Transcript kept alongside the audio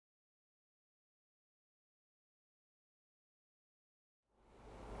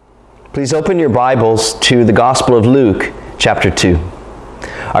Please open your Bibles to the Gospel of Luke, chapter 2.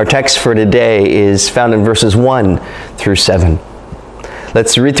 Our text for today is found in verses 1 through 7.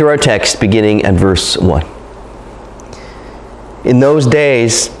 Let's read through our text beginning at verse 1. In those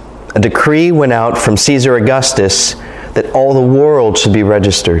days, a decree went out from Caesar Augustus that all the world should be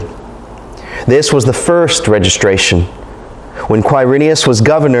registered. This was the first registration, when Quirinius was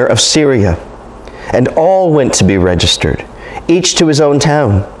governor of Syria, and all went to be registered, each to his own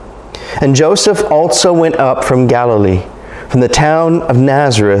town. And Joseph also went up from Galilee, from the town of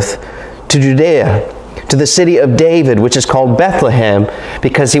Nazareth to Judea, to the city of David, which is called Bethlehem,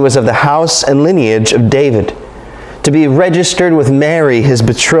 because he was of the house and lineage of David, to be registered with Mary, his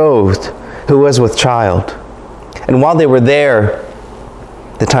betrothed, who was with child. And while they were there,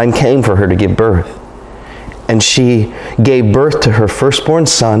 the time came for her to give birth. And she gave birth to her firstborn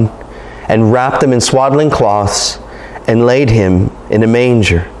son, and wrapped him in swaddling cloths, and laid him in a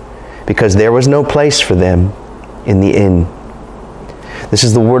manger, because there was no place for them in the inn. This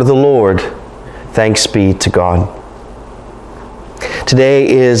is the word of the Lord. Thanks be to God. Today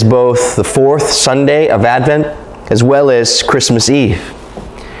is both the fourth Sunday of Advent as well as Christmas Eve.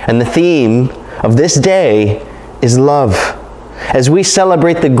 And the theme of this day is love, as we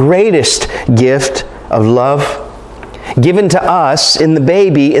celebrate the greatest gift of love given to us in the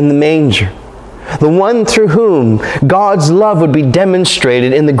baby in the manger. The one through whom God's love would be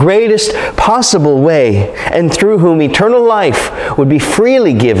demonstrated in the greatest possible way, and through whom eternal life would be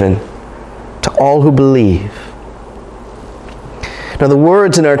freely given to all who believe. Now, the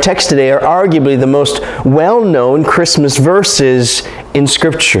words in our text today are arguably the most well-known Christmas verses in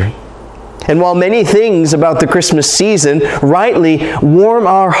Scripture. And while many things about the Christmas season rightly warm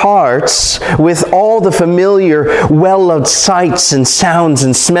our hearts with all the familiar, well-loved sights and sounds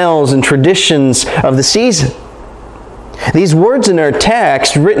and smells and traditions of the season, these words in our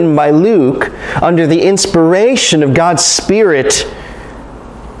text, written by Luke under the inspiration of God's Spirit,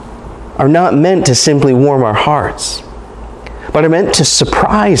 are not meant to simply warm our hearts, but are meant to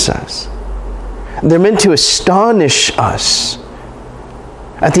surprise us. They're meant to astonish us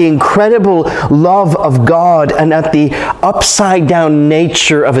at the incredible love of God and at the upside-down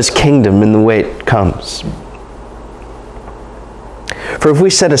nature of His kingdom in the way it comes. For if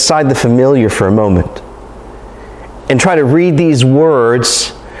we set aside the familiar for a moment and try to read these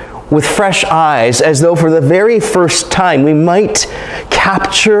words with fresh eyes, as though for the very first time, we might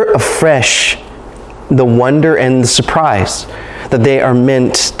capture afresh the wonder and the surprise that they are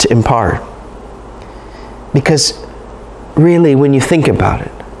meant to impart. Because really, when you think about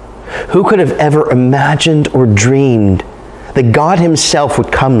it, who could have ever imagined or dreamed that God Himself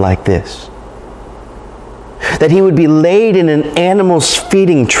would come like this? That He would be laid in an animal's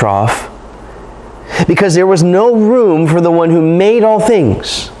feeding trough because there was no room for the one who made all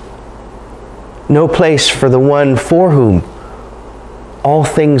things, no place for the one for whom all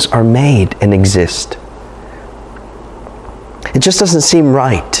things are made and exist. It just doesn't seem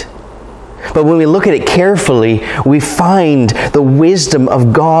right. But when we look at it carefully, we find the wisdom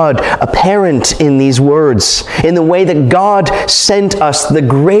of God apparent in these words, in the way that God sent us the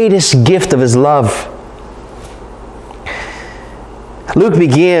greatest gift of His love. Luke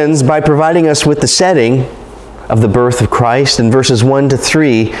begins by providing us with the setting of the birth of Christ in verses 1 to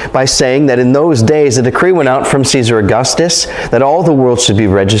 3 by saying that in those days a decree went out from Caesar Augustus that all the world should be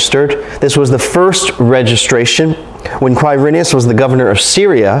registered. This was the first registration when Quirinius was the governor of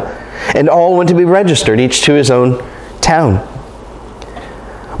Syria, and all went to be registered, each to his own town.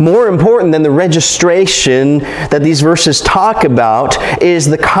 More important than the registration that these verses talk about is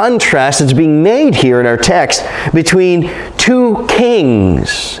the contrast that's being made here in our text between two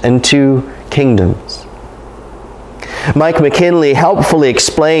kings and two kingdoms. Mike McKinley helpfully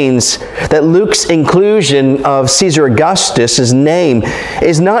explains that Luke's inclusion of Caesar Augustus' name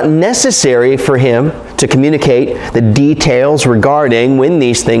is not necessary for him to communicate the details regarding when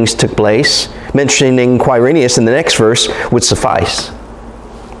these things took place. Mentioning Quirinius in the next verse would suffice.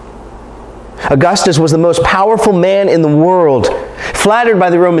 Augustus was the most powerful man in the world, flattered by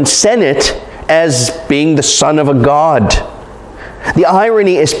the Roman Senate as being the son of a god. The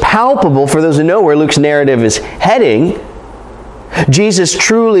irony is palpable for those who know where Luke's narrative is heading. Jesus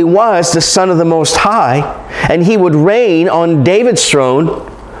truly was the Son of the Most High, and He would reign on David's throne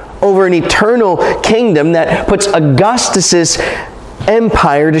over an eternal kingdom that puts Augustus'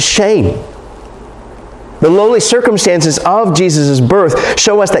 empire to shame. The lowly circumstances of Jesus' birth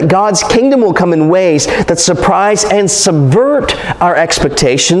show us that God's kingdom will come in ways that surprise and subvert our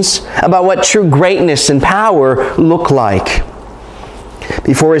expectations about what true greatness and power look like.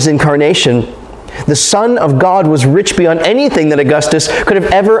 Before His incarnation, The Son of God was rich beyond anything that Augustus could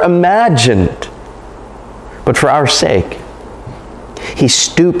have ever imagined. But for our sake, he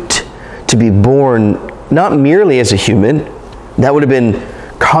stooped to be born not merely as a human, that would have been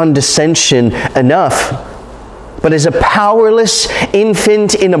condescension enough, but as a powerless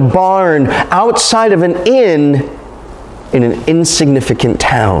infant in a barn outside of an inn in an insignificant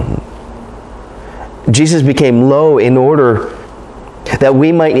town. Jesus became low in order that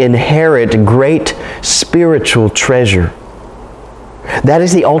we might inherit great spiritual treasure. That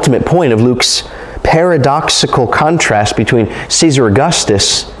is the ultimate point of Luke's paradoxical contrast between Caesar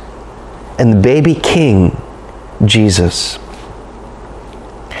Augustus and the baby king, Jesus.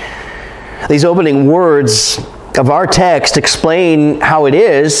 These opening words of our text explain how it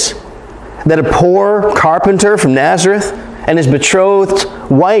is that a poor carpenter from Nazareth and his betrothed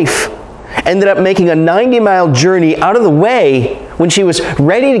wife ended up making a 90-mile journey out of the way when she was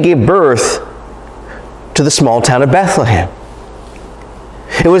ready to give birth to the small town of Bethlehem.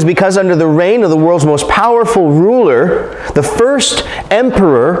 It was because under the reign of the world's most powerful ruler, the first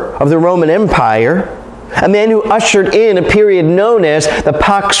emperor of the Roman Empire, a man who ushered in a period known as the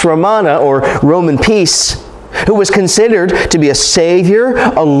Pax Romana, or Roman peace, who was considered to be a savior,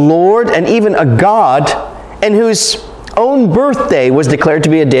 a lord, and even a god, and whose own birthday was declared to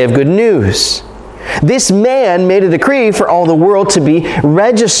be a day of good news. This man made a decree for all the world to be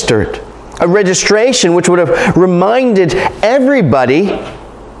registered, a registration which would have reminded everybody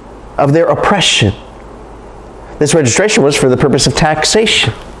of their oppression. This registration was for the purpose of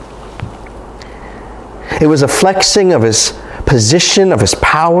taxation. It was a flexing of his position, of his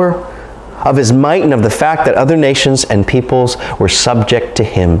power, of his might, and of the fact that other nations and peoples were subject to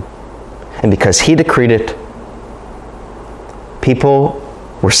him. And because he decreed it, people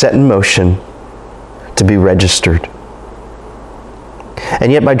were set in motion to be registered.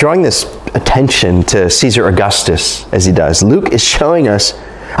 And yet, by drawing this attention to Caesar Augustus, as he does, Luke is showing us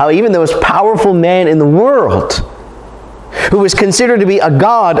how even the most powerful man in the world, who was considered to be a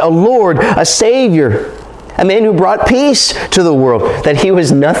god, a lord, a savior, a man who brought peace to the world, that he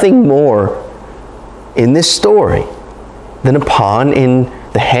was nothing more in this story than a pawn in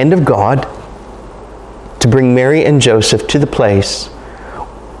the hand of God to bring Mary and Joseph to the place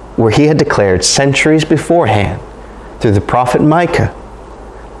where he had declared centuries beforehand through the prophet Micah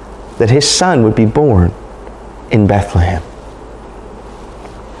that his son would be born in Bethlehem.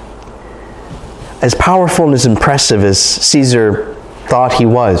 As powerful and as impressive as Caesar thought he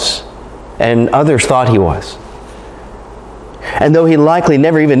was, and others thought he was, and though he likely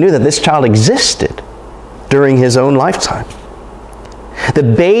never even knew that this child existed during his own lifetime, the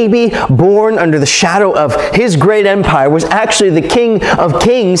baby born under the shadow of his great empire was actually the King of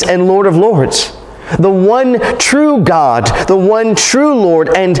Kings and Lord of Lords, the one true God, the one true Lord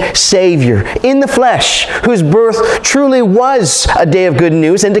and Savior in the flesh, whose birth truly was a day of good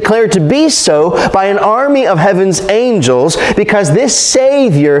news and declared to be so by an army of heaven's angels, because this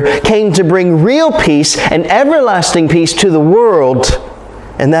Savior came to bring real peace and everlasting peace to the world,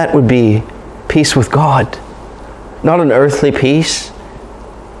 and that would be peace with God. Not an earthly peace,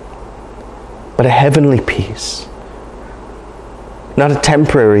 but a heavenly peace. Not a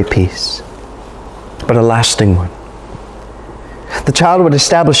temporary peace, but a lasting one. The child would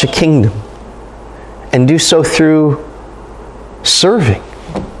establish a kingdom and do so through serving,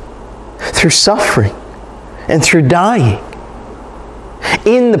 through suffering, and through dying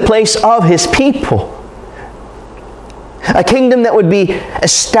in the place of his people. A kingdom that would be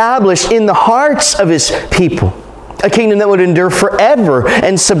established in the hearts of his people. A kingdom that would endure forever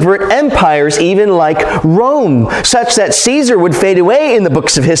and subvert empires even like Rome, such that Caesar would fade away in the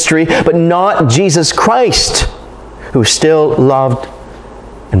books of history, but not Jesus Christ, who is still loved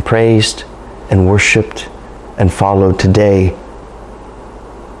and praised and worshipped and followed today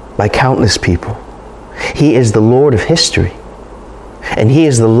by countless people. He is the Lord of history, and he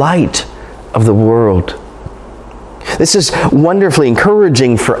is the light of the world. This is wonderfully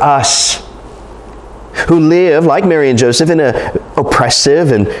encouraging for us who live, like Mary and Joseph, in an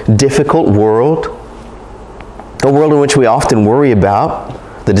oppressive and difficult world. A world in which we often worry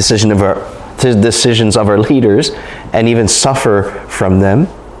about the decisions of our leaders and even suffer from them.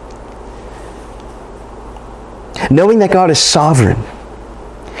 Knowing that God is sovereign,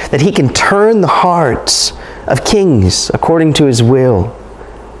 that he can turn the hearts of kings according to his will,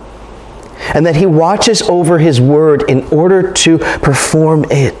 and that he watches over his word in order to perform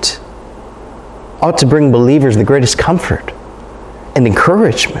it, ought to bring believers the greatest comfort and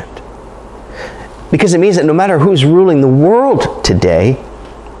encouragement. Because it means that no matter who's ruling the world today,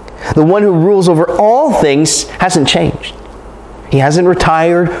 the one who rules over all things hasn't changed. He hasn't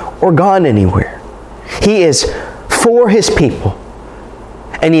retired or gone anywhere. He is for His people,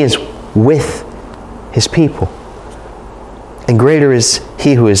 and He is with His people. And greater is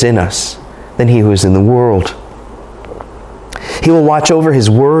He who is in us than he who is in the world. He will watch over His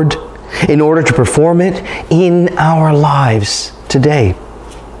word in order to perform it in our lives today.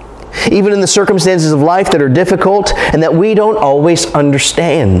 Even in the circumstances of life that are difficult and that we don't always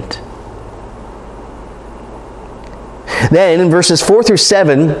understand. Then in verses 4 through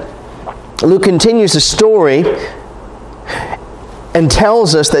 7, Luke continues the story and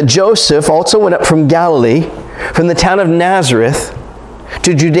tells us that Joseph also went up from Galilee, from the town of Nazareth,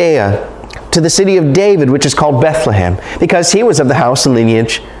 to Judea, to the city of David, which is called Bethlehem, because he was of the house and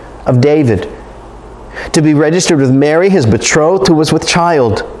lineage of David, to be registered with Mary, his betrothed, who was with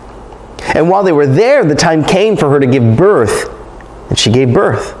child. And while they were there, the time came for her to give birth, and she gave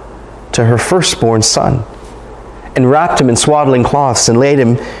birth to her firstborn son, and wrapped him in swaddling cloths, and laid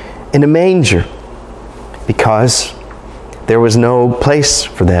him in a manger, because there was no place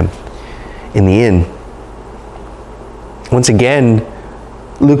for them in the inn. Once again,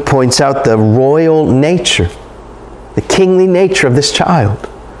 Luke points out the royal nature, the kingly nature of this child,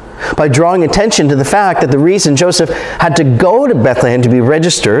 by drawing attention to the fact that the reason Joseph had to go to Bethlehem to be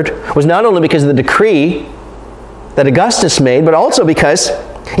registered was not only because of the decree that Augustus made, but also because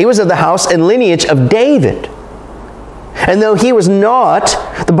he was of the house and lineage of David. And though he was not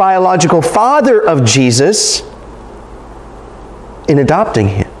the biological father of Jesus, in adopting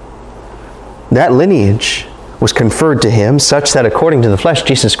him, that lineage was conferred to him such that according to the flesh,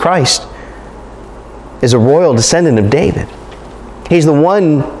 Jesus Christ is a royal descendant of David. He's the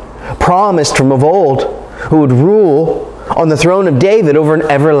one promised from of old who would rule on the throne of David over an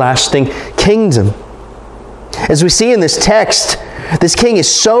everlasting kingdom. As we see in this text, this king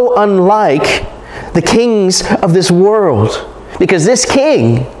is so unlike the kings of this world, because this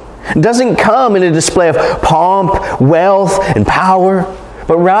king doesn't come in a display of pomp, wealth, and power,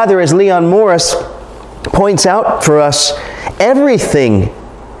 but rather, as Leon Morris points out for us, everything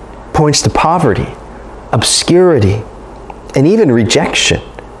points to poverty, obscurity, and even rejection.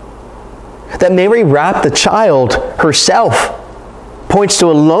 That Mary wrapped the child herself points to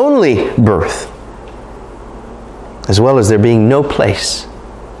a lonely birth, as well as there being no place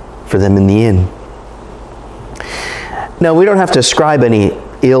for them in the inn. Now, we don't have to ascribe any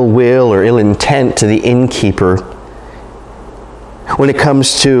ill will or ill intent to the innkeeper when it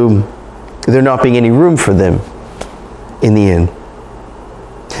comes to there not being any room for them in the inn.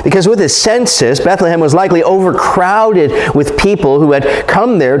 Because with his census, Bethlehem was likely overcrowded with people who had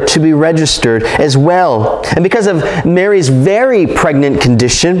come there to be registered as well. And because of Mary's very pregnant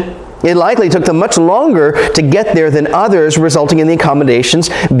condition, it likely took them much longer to get there than others, resulting in the accommodations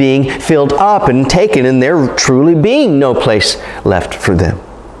being filled up and taken, and there truly being no place left for them.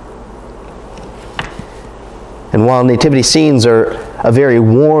 And while nativity scenes are a very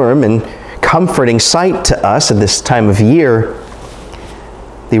warm and comforting sight to us at this time of year,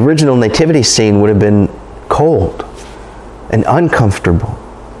 the original nativity scene would have been cold and uncomfortable.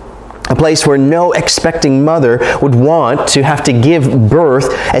 A place where no expecting mother would want to have to give birth,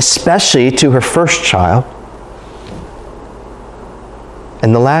 especially to her first child.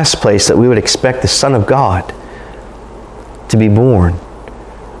 And the last place that we would expect the Son of God to be born.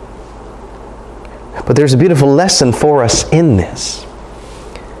 But there's a beautiful lesson for us in this,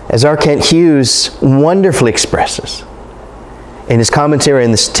 as R. Kent Hughes wonderfully expresses in his commentary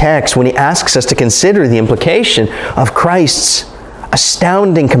on this text when he asks us to consider the implication of Christ's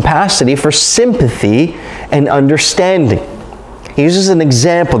astounding capacity for sympathy and understanding. He uses an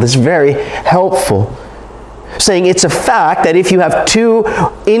example that's very helpful, saying it's a fact that if you have two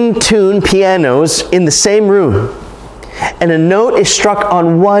in-tune pianos in the same room and a note is struck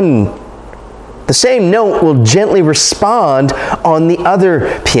on one, the same note will gently respond on the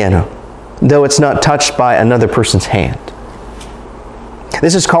other piano, though it's not touched by another person's hand.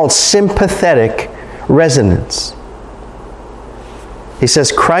 This is called sympathetic resonance. He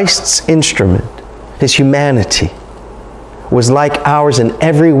says Christ's instrument, his humanity, was like ours in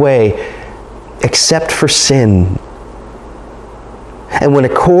every way except for sin. And when a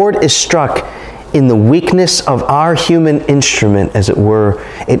chord is struck in the weakness of our human instrument, as it were,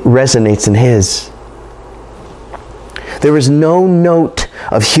 it resonates in his. There is no note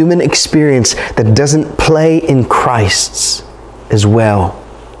of human experience that doesn't play in Christ's as well.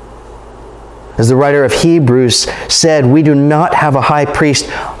 As the writer of Hebrews said, we do not have a high priest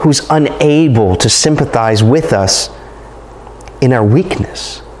who's unable to sympathize with us in our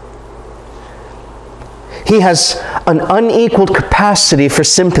weakness. He has an unequaled capacity for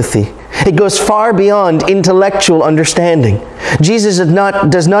sympathy, It goes far beyond intellectual understanding. Jesus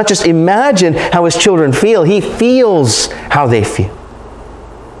does not just imagine how his children feel, he feels how they feel.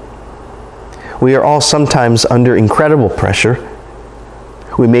 We are all sometimes under incredible pressure.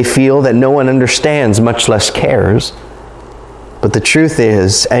 We may feel that no one understands, much less cares. But the truth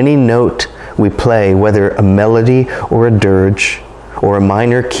is, any note we play, whether a melody or a dirge, or a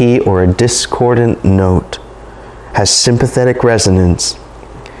minor key or a discordant note, has sympathetic resonance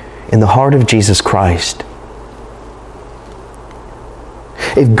in the heart of Jesus Christ.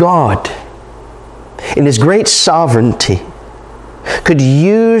 If God, in his great sovereignty, could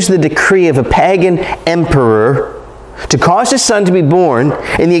use the decree of a pagan emperor to cause his son to be born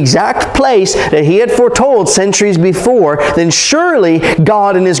in the exact place that he had foretold centuries before, then surely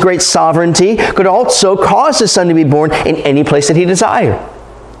God in his great sovereignty could also cause his son to be born in any place that he desired.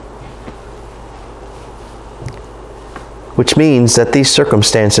 Which means that these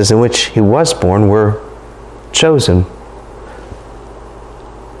circumstances in which he was born were chosen.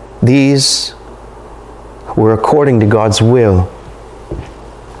 These were according to God's will.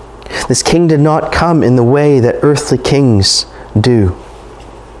 This king did not come in the way that earthly kings do.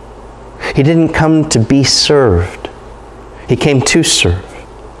 He didn't come to be served. He came to serve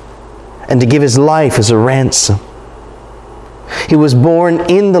and to give his life as a ransom. He was born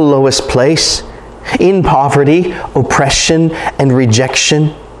in the lowest place, in poverty, oppression, and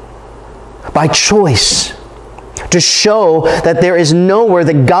rejection, by choice, to show that there is nowhere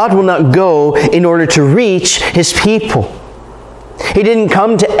that God will not go in order to reach his people. He didn't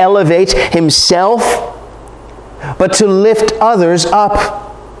come to elevate himself, but to lift others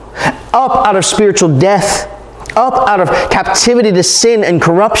up out of spiritual death, up out of captivity to sin and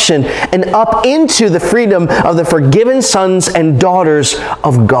corruption, and up into the freedom of the forgiven sons and daughters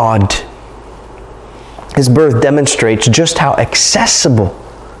of God. His birth demonstrates just how accessible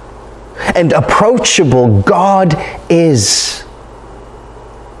and approachable God is.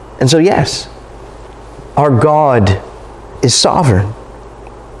 And so, yes, our God is sovereign,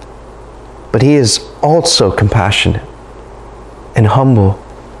 but he is also compassionate and humble.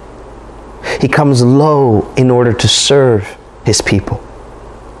 He comes low in order to serve his people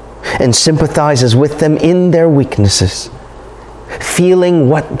and sympathizes with them in their weaknesses, feeling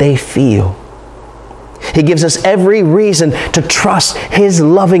what they feel. He gives us every reason to trust his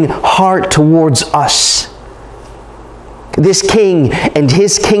loving heart towards us. This king and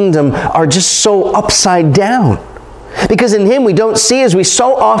his kingdom are just so upside down, because in him we don't see, as we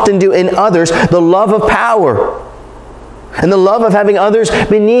so often do in others, the love of power and the love of having others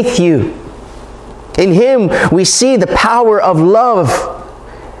beneath you. In him we see the power of love,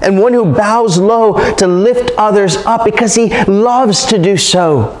 and one who bows low to lift others up because he loves to do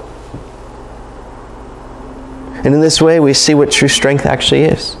so. And in this way we see what true strength actually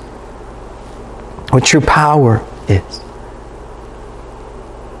is, what true power is.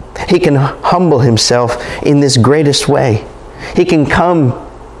 He can humble himself in this greatest way. He can come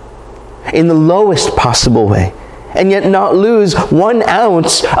in the lowest possible way, and yet not lose 1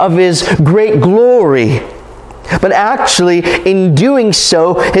 ounce of his great glory. But actually, in doing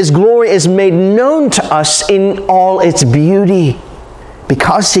so, his glory is made known to us in all its beauty,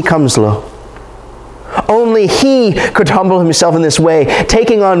 because he comes low. Only he could humble himself in this way,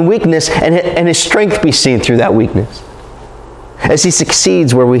 taking on weakness, and his strength be seen through that weakness, as he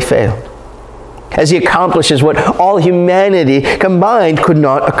succeeds where we failed, as he accomplishes what all humanity combined could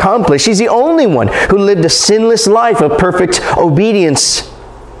not accomplish. He's the only one who lived a sinless life of perfect obedience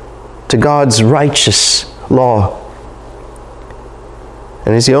to God's righteous law.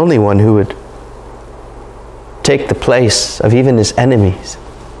 And he's the only one who would take the place of even his enemies,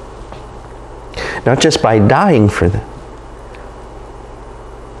 not just by dying for them,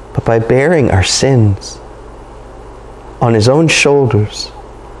 but by bearing our sins on his own shoulders,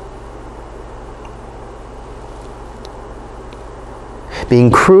 being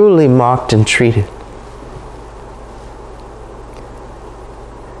cruelly mocked and treated,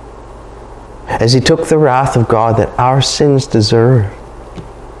 as he took the wrath of God that our sins deserve,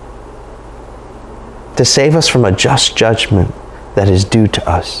 to save us from a just judgment that is due to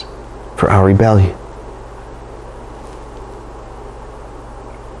us for our rebellion.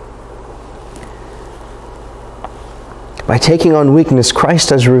 By taking on weakness,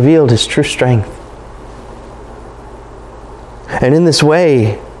 Christ has revealed his true strength. And in this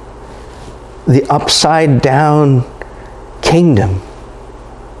way, the upside down kingdom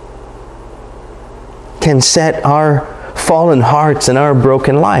can set our fallen hearts and our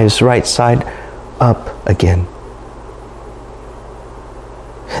broken lives right side up again.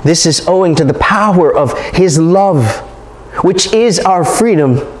 This is owing to the power of his love, which is our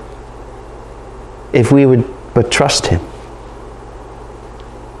freedom, if we would but trust him.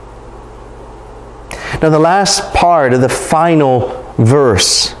 Now, the last part of the final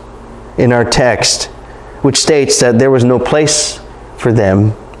verse in our text, which states that there was no place for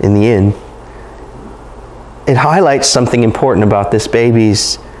them in the inn, it highlights something important about this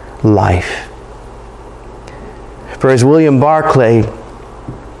baby's life. For as William Barclay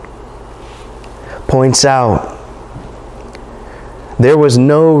points out, there was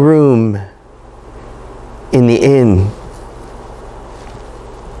no room in the inn.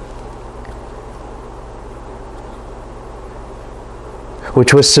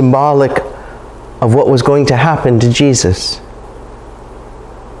 Which was symbolic of what was going to happen to Jesus.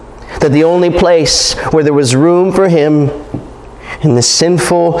 That the only place where there was room for him in this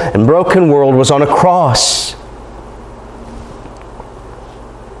sinful and broken world was on a cross.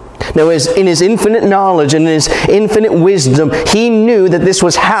 Now, in his infinite knowledge and in his infinite wisdom, he knew that this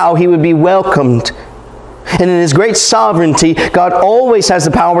was how he would be welcomed. And in his great sovereignty, God always has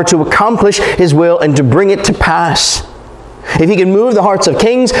the power to accomplish his will and to bring it to pass. If he can move the hearts of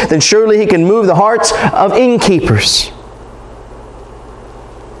kings, then surely he can move the hearts of innkeepers.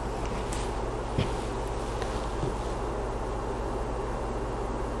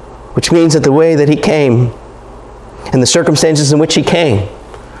 Which means that the way that he came and the circumstances in which he came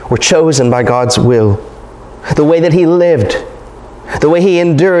were chosen by God's will. The way that he lived, the way he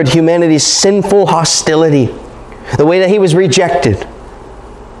endured humanity's sinful hostility, the way that he was rejected,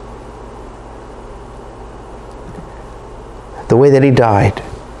 the way that he died,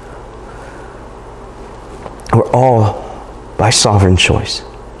 were all by sovereign choice.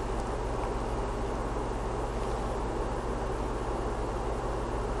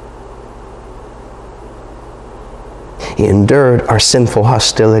 He endured our sinful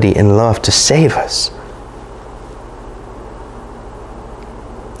hostility in love to save us.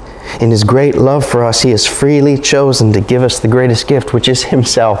 In his great love for us, he has freely chosen to give us the greatest gift, which is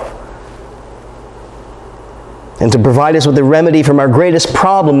himself. And to provide us with the remedy from our greatest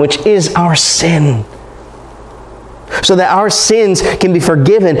problem, which is our sin. So that our sins can be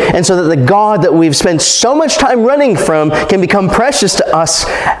forgiven, and so that the God that we've spent so much time running from can become precious to us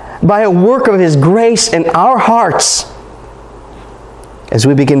by a work of his grace in our hearts as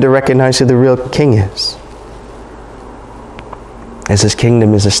we begin to recognize who the real King is, as his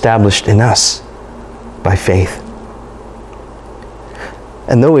kingdom is established in us by faith.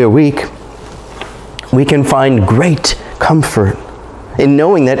 And though we are weak, we can find great comfort in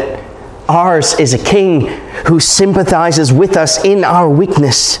knowing that ours is a King who sympathizes with us in our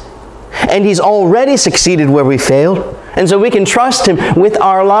weakness. And he's already succeeded where we failed. And so we can trust him with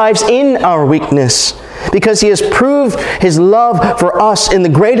our lives in our weakness, because he has proved his love for us in the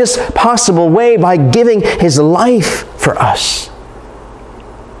greatest possible way by giving his life for us,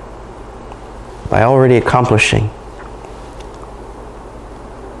 by already accomplishing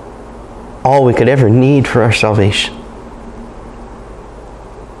all we could ever need for our salvation,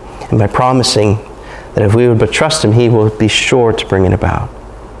 and by promising that if we would but trust him, he will be sure to bring it about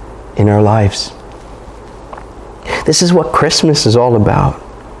in our lives. This is what Christmas is all about.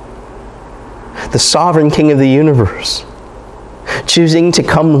 The sovereign King of the universe choosing to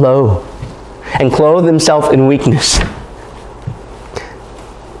come low and clothe himself in weakness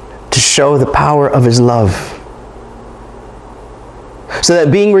to show the power of his love. So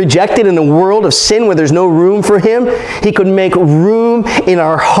that being rejected in a world of sin where there's no room for him, he could make room in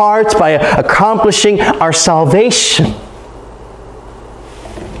our hearts by accomplishing our salvation.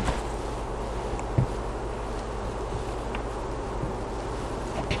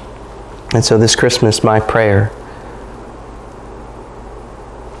 And so this Christmas, my prayer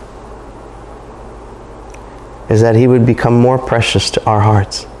is that he would become more precious to our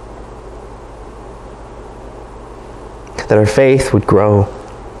hearts. That our faith would grow.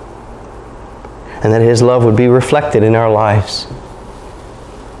 And that his love would be reflected in our lives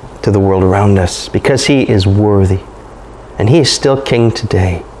to the world around us. Because he is worthy. And he is still King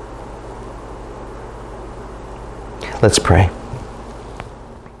today. Let's pray.